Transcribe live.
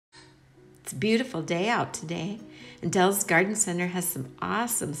It's a beautiful day out today, and Dell's Garden Center has some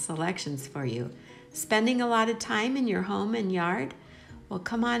awesome selections for you. Spending a lot of time in your home and yard? Well,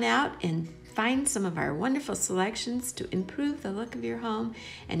 come on out and find some of our wonderful selections to improve the look of your home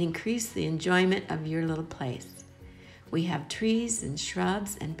and increase the enjoyment of your little place. We have trees and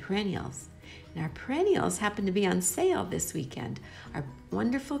shrubs and perennials. And our perennials happen to be on sale this weekend. Our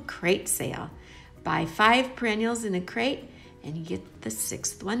wonderful crate sale. Buy 5 perennials in a crate and you get the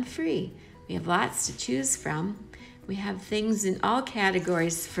 6th one free. We have lots to choose from. We have things in all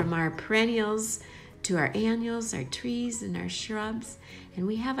categories, from our perennials to our annuals, our trees, and our shrubs. And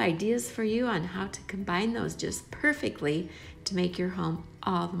we have ideas for you on how to combine those just perfectly to make your home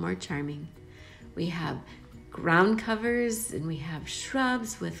all the more charming. We have ground covers, and we have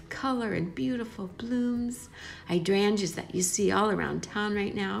shrubs with color and beautiful blooms, hydrangeas that you see all around town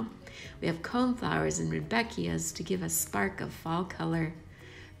right now. We have coneflowers and rudbeckias to give a spark of fall color,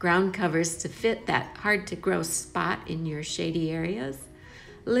 ground covers to fit that hard-to-grow spot in your shady areas,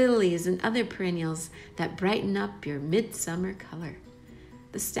 lilies and other perennials that brighten up your midsummer color.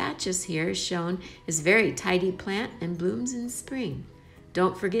 The statice here shown is a very tidy plant and blooms in spring.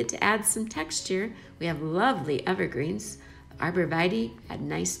 Don't forget to add some texture. We have lovely evergreens. Arborvitae add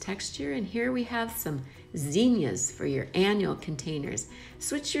nice texture, and here we have some zinnias for your annual containers.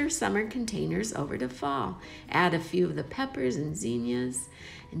 Switch your summer containers over to fall. Add a few of the peppers and zinnias,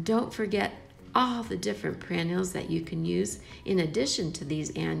 and don't forget all the different perennials that you can use in addition to these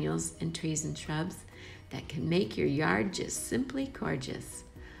annuals and trees and shrubs that can make your yard just simply gorgeous.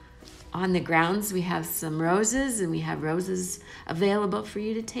 On the grounds, we have some roses, and we have roses available for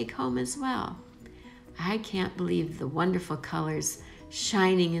you to take home as well. I can't believe the wonderful colors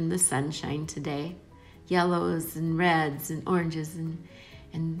shining in the sunshine today. Yellows and reds and oranges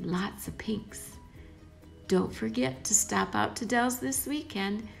and lots of pinks. Don't forget to stop out to Dell's this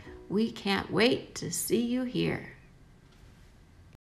weekend. We can't wait to see you here.